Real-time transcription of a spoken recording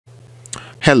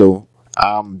Hello,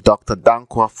 I'm Dr.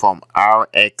 Dankwa from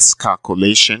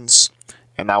RxCalculations,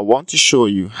 and I want to show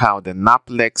you how the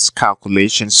NAPLEX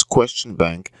Calculations Question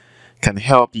Bank can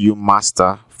help you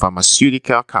master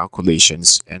pharmaceutical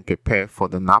calculations and prepare for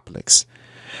the NAPLEX.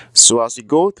 So as we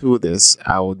go through this,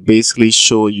 I will basically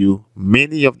show you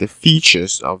many of the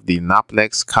features of the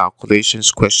NAPLEX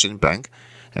Calculations Question Bank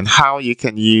and how you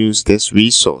can use this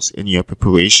resource in your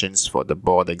preparations for the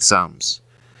board exams.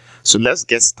 So let's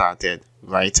get started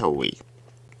right away.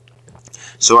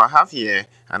 So I have here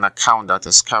an account that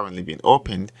has currently been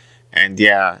opened, and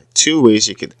there are two ways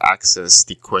you could access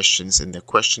the questions in the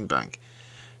question bank.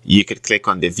 You could click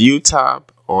on the View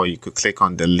tab, or you could click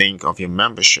on the link of your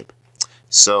membership.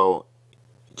 So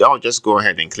I'll just go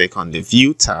ahead and click on the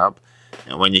View tab,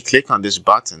 and when you click on this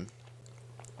button,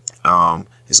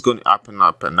 it's going to open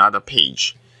up another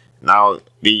page. Now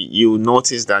you'll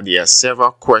notice that there are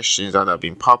several questions that have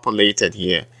been populated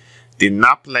here. The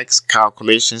NAPLEX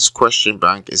Calculations Question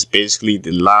Bank is basically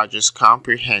the largest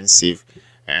comprehensive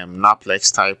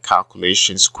NAPLEX type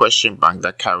calculations question bank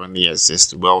that currently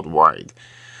exists worldwide.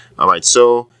 Alright,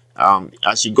 so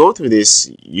as you go through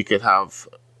this, you could have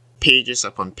pages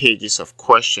upon pages of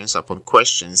questions upon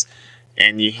questions,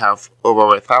 and you have over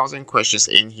 1,000 questions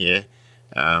in here.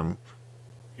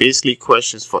 Basically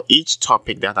questions for each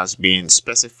topic that has been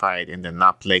specified in the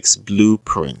NAPLEX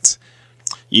blueprint.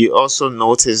 You also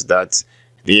notice that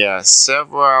there are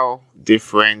several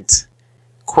different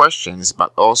questions,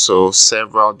 but also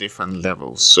several different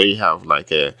levels. So you have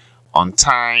like a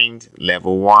Untimed,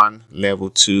 level 1, level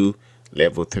 2,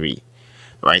 level 3,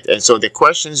 right? And so the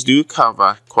questions do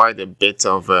cover quite a bit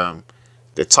of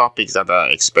the topics that are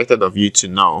expected of you to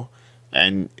know,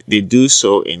 and they do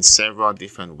so in several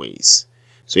different ways.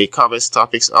 So it covers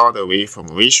topics all the way from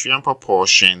ratio and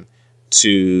proportion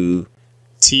to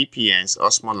TPNs,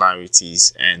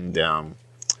 osmolarities, and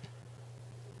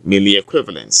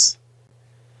milliequivalents.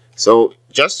 So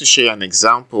just to show you an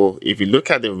example, if you look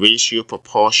at the ratio,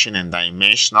 proportion, and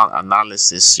dimensional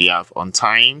analysis, you have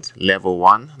Untimed, level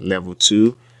 1, level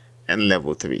 2, and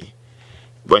level 3.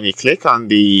 When you click on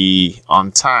the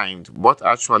Untimed, what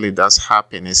actually does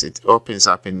happen is it opens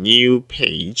up a new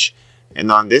page. And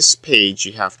on this page,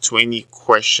 you have 20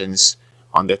 questions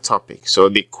on the topic. So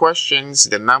the questions,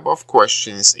 the number of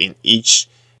questions in each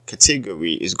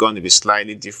category is going to be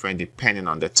slightly different depending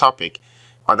on the topic,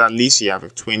 but at least you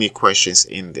have 20 questions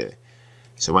in there.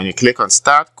 So when you click on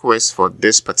Start Quiz for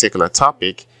this particular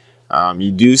topic,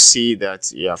 you do see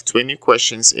that you have 20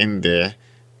 questions in there.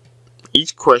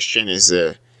 Each question is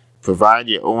a provide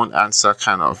your own answer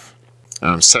kind of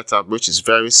setup, which is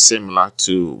very similar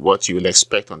to what you will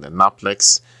expect on the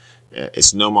NAPLEX.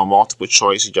 It's no more multiple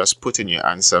choice. You just put in your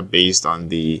answer based on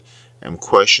the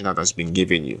question that has been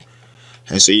given you.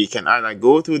 And so you can either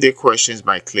go through the questions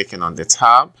by clicking on the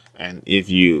tab, and if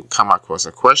you come across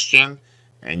a question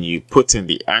and you put in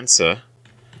the answer,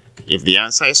 if the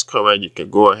answer is correct, you can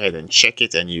go ahead and check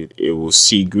it, and it will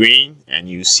see green and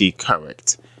you see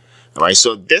correct. Alright,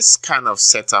 so this kind of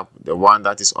setup, the one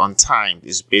that is Untimed,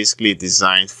 is basically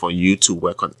designed for you to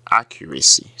work on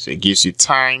accuracy. So it gives you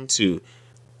time to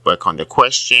work on the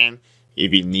question.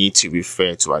 If you need to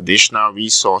refer to additional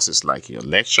resources like your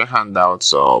lecture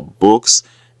handouts or books,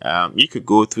 you could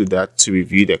go through that to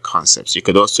review the concepts. You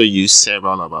could also use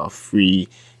several of our free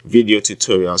video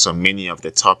tutorials on many of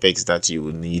the topics that you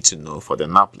will need to know for the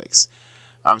NAPLEX.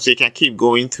 So you can keep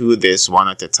going through this one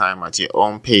at a time at your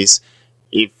own pace.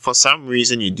 If for some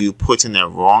reason you do put in a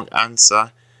wrong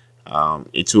answer,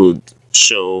 it will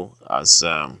show as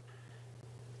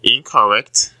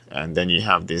incorrect, and then you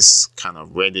have this kind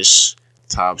of reddish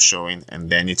tab showing, and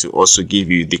then it will also give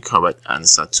you the correct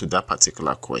answer to that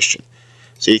particular question.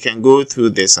 So you can go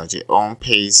through this at your own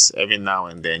pace. Every now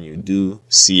and then you do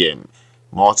see a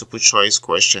multiple choice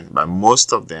question, but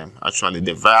most of them, actually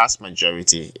the vast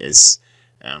majority, is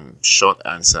short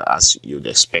answer as you'd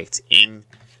expect in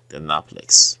the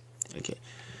NAPLEX. Okay,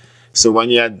 so when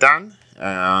you are done,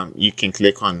 you can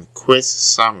click on Quiz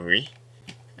Summary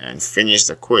and finish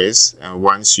the quiz. And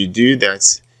once you do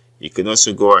that, you can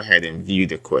also go ahead and view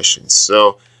the questions.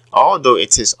 So although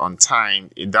it is Untimed,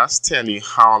 it does tell you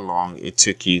how long it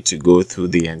took you to go through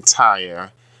the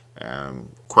entire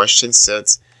question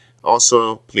set.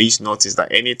 Also, please notice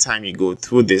that anytime you go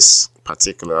through this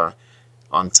particular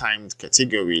Untimed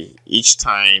category, each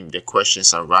time the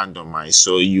questions are randomized.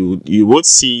 So you would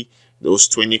see those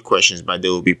 20 questions, but they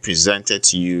will be presented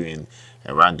to you in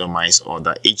a randomized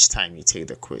order each time you take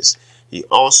the quiz. You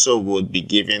also would be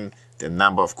given the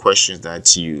number of questions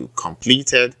that you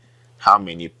completed, how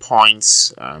many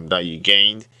points that you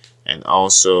gained, and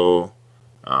also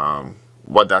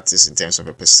what that is in terms of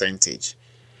a percentage.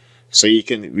 So you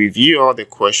can review all the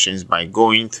questions by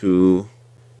going through,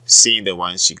 seeing the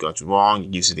ones you got wrong,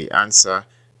 it gives you the answer.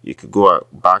 You could go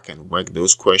back and work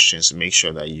those questions to make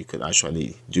sure that you could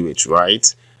actually do it right.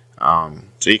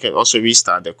 So you can also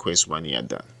restart the quiz when you're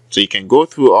done. So you can go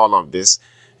through all of this,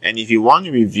 and if you want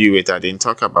to review it, I didn't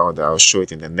talk about that, I'll show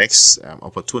it in the next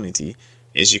opportunity,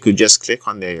 is you could just click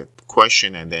on the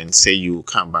question and then say you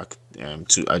come back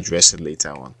to address it later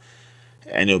on,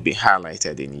 and it'll be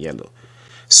highlighted in yellow.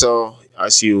 So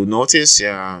as you notice,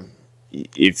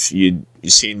 if you're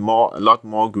seeing a lot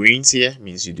more greens here,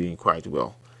 means you're doing quite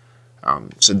well.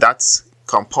 So that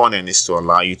component is to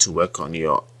allow you to work on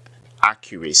your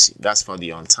accuracy. That's for the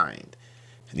untimed.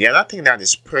 The other thing that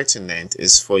is pertinent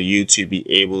is for you to be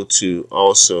able to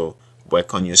also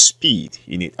work on your speed.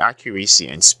 You need accuracy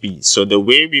and speed. So the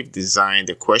way we've designed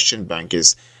the question bank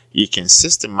is you can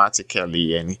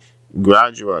systematically and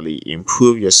gradually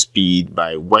improve your speed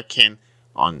by working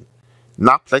on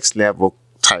NAPLEX level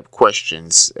type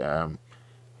questions,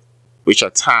 which are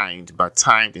timed, but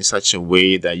timed in such a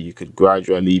way that you could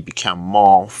gradually become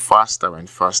more faster and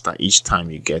faster each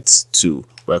time you get to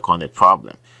work on a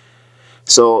problem.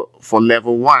 So for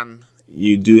level 1,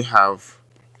 you do have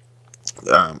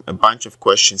a bunch of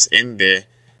questions in there.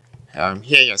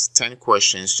 Here is 10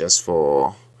 questions just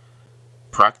for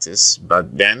practice,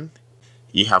 but then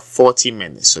you have 40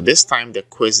 minutes. So this time the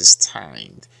quiz is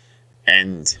timed.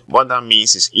 And what that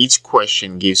means is each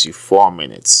question gives you 4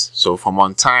 minutes. So from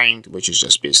untimed, which is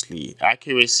just basically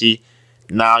accuracy,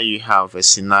 now you have a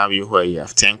scenario where you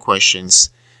have 10 questions.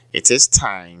 It is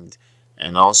timed,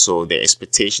 and also the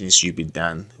expectation is you be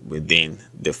done within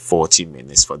the 40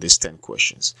 minutes for these 10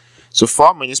 questions. So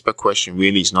 4 minutes per question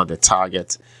really is not the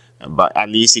target, but at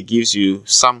least it gives you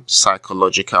some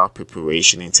psychological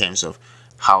preparation in terms of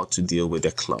how to deal with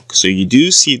the clock. So you do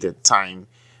see the time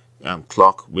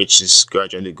clock, which is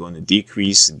gradually going to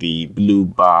decrease. The blue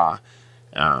bar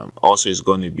also is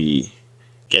going to be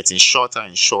getting shorter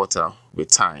and shorter with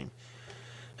time.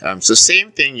 So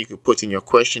same thing you could put in your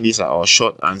question. These are all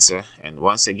short answer, and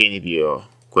once again, if your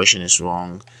question is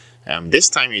wrong, this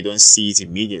time you don't see it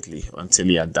immediately until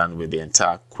you are done with the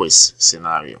entire quiz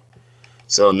scenario.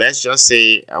 So let's just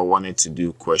say I wanted to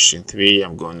do question 3.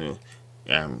 I'm going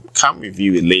to come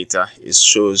review it later. It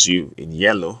shows you in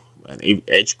yellow, and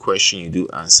each question you do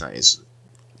answer is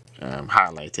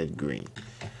highlighted green.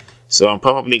 So I'm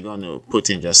probably going to put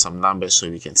in just some numbers so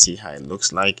we can see how it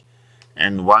looks like.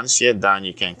 And once you're done,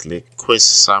 you can click quiz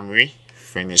summary,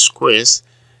 finish quiz,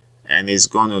 and it's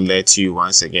going to let you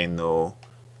once again know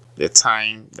the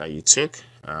time that you took,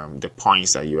 the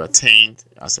points that you attained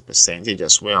as a percentage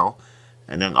as well,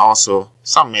 and then also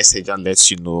some message that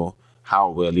lets you know how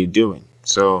well you're doing.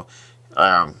 So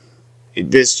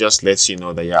this just lets you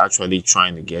know that you're actually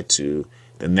trying to get to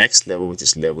the next level, which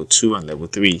is level 2 and level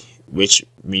 3, which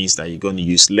means that you're going to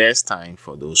use less time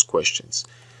for those questions.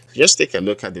 So just take a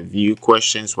look at the view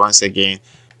questions. Once again,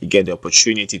 you get the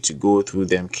opportunity to go through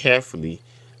them carefully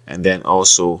and then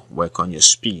also work on your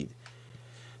speed.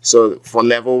 So for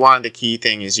level 1, the key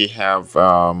thing is you have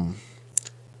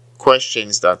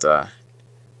questions that are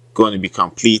going to be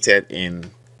completed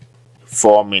in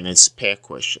 4 minutes per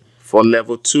question. For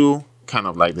level 2, kind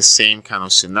of like the same kind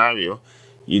of scenario,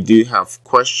 you do have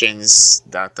questions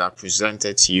that are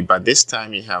presented to you, but this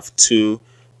time you have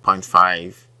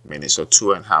 2.5 minutes or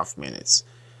 2.5 minutes.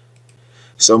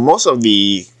 So most of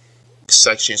the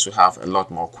sections will have a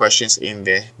lot more questions in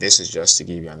there. This is just to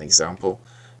give you an example.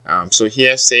 So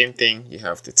here, same thing, you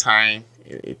have the time.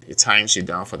 It times you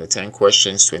down for the 10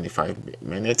 questions, 25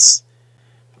 minutes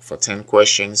for 10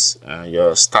 questions.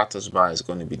 Your status bar is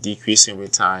going to be decreasing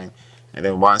with time, and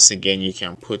then once again you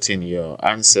can put in your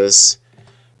answers,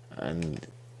 and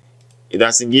it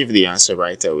doesn't give the answer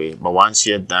right away, but once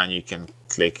you're done you can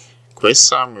click quiz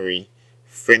summary,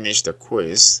 finish the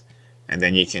quiz, and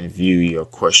then you can view your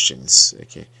questions.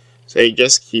 Okay, so it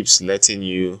just keeps letting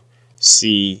you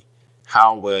see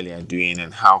how well you're doing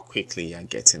and how quickly you're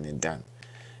getting it done.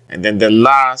 And then the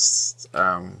last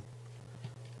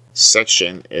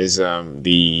section is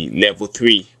the level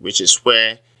 3, which is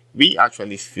where we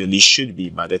actually feel you should be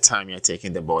by the time you're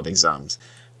taking the board exams.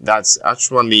 That's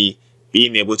actually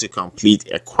being able to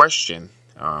complete a question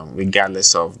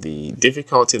regardless of the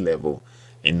difficulty level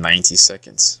in 90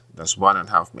 seconds. That's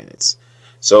 1.5 minutes.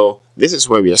 So this is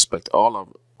where we expect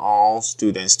all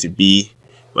students to be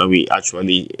when we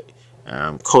actually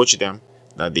coach them,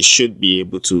 that they should be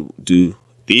able to do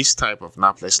these type of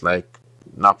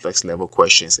NAPLEX level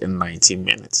questions in 90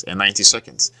 minutes and 90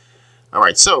 seconds. All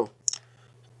right, so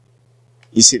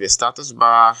You see the status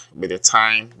bar with the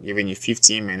time giving you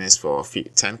 15 minutes for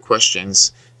 10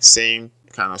 questions. Same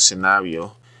kind of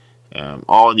scenario.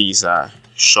 All these are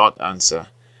short answer,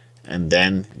 and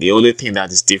then the only thing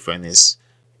that is different is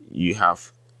you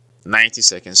have 90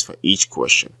 seconds for each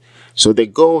question. So the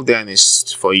goal then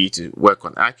is for you to work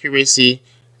on accuracy,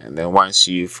 and then once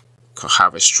you've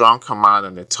have a strong command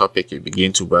on the topic, you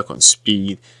begin to work on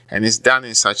speed, and it's done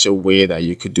in such a way that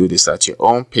you could do this at your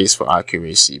own pace for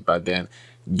accuracy, but then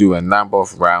do a number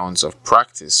of rounds of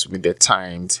practice with the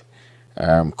timed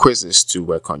quizzes to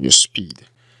work on your speed.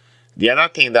 The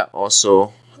other thing that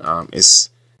also is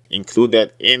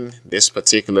included in this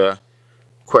particular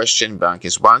question bank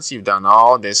is once you've done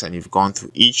all this and you've gone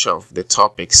through each of the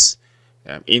topics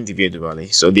individually,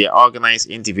 so they are organized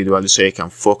individually so you can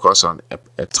focus on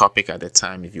a topic at a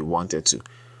time if you wanted to.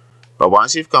 But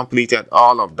once you've completed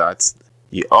all of that,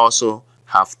 you also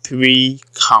have 3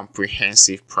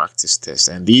 comprehensive practice tests,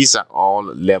 and these are all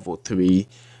level 3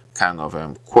 kind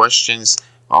of questions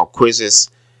or quizzes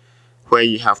where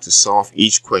you have to solve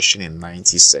each question in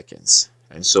 90 seconds.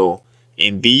 And so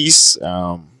in these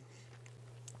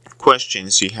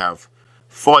questions, you have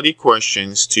 40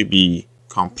 questions to be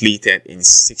completed in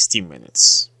 60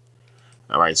 minutes.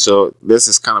 All right, so this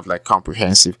is kind of like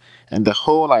comprehensive, and the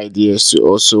whole idea is to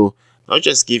also not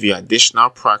just give you additional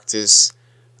practice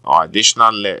or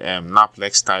additional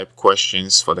NAPLEX type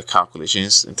questions for the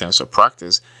calculations in terms of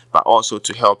practice, but also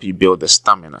to help you build the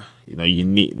stamina. You know, you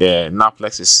need the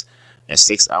NAPLEX is a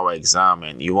 6-hour exam,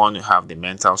 and you want to have the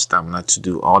mental stamina to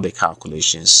do all the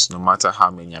calculations, no matter how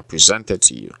many are presented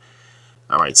to you.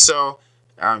 All right, so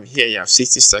here you have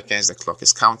 60 seconds. The clock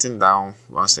is counting down.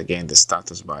 Once again, the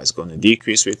status bar is going to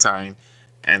decrease with time,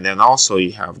 and then also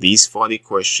you have these 40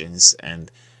 questions,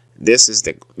 and this is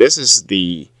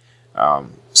the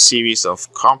series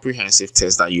of comprehensive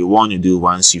tests that you want to do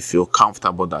once you feel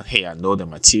comfortable that, hey, I know the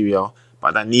material,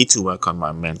 but I need to work on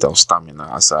my mental stamina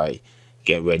as I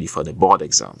get ready for the board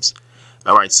exams.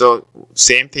 All right, so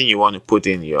same thing, you want to put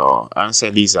in your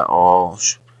answer. These are all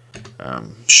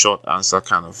short answer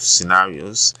kind of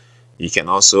scenarios. You can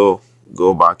also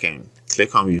go back and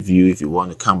click on review if you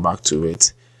want to come back to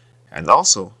it, and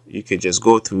also you could just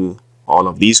go through all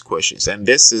of these questions. And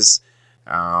this is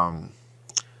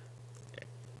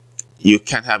you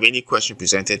can have any question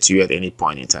presented to you at any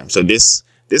point in time. So this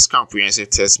comprehensive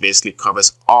test basically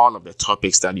covers all of the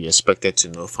topics that you expected to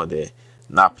know for the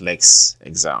NAPLEX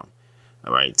exam.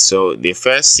 All right, so the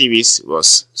first series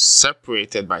was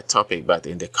separated by topic, but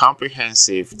in the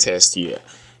comprehensive test you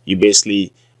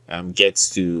basically get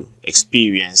to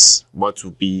experience what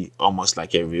would be almost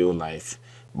like a real life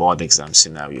board exam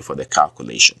scenario for the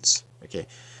calculations. Okay,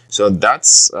 so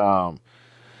that's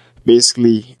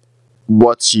basically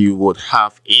what you would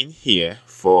have in here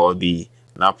for the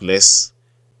NAPLEX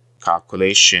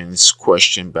Calculations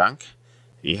Question Bank.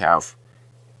 You have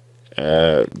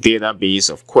a database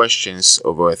of questions,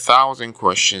 over 1,000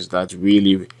 questions that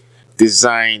really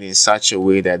designed in such a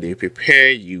way that they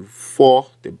prepare you for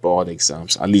the board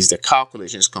exams, at least the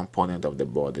calculations component of the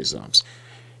board exams,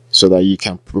 so that you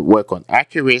can work on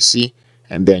accuracy,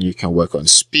 and then you can work on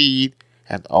speed,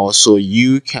 and also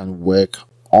you can work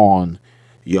on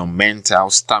your mental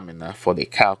stamina for the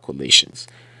calculations.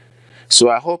 So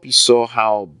I hope you saw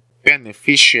how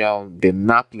beneficial the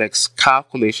NAPLEX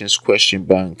Calculations Question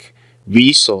Bank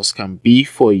resource can be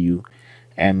for you,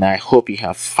 and I hope you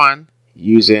have fun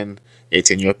using it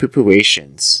in your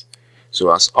preparations.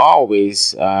 So as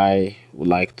always, I would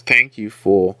like to thank you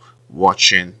for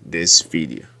watching this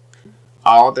video.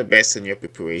 All the best in your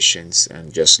preparations,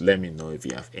 and just let me know if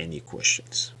you have any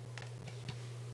questions.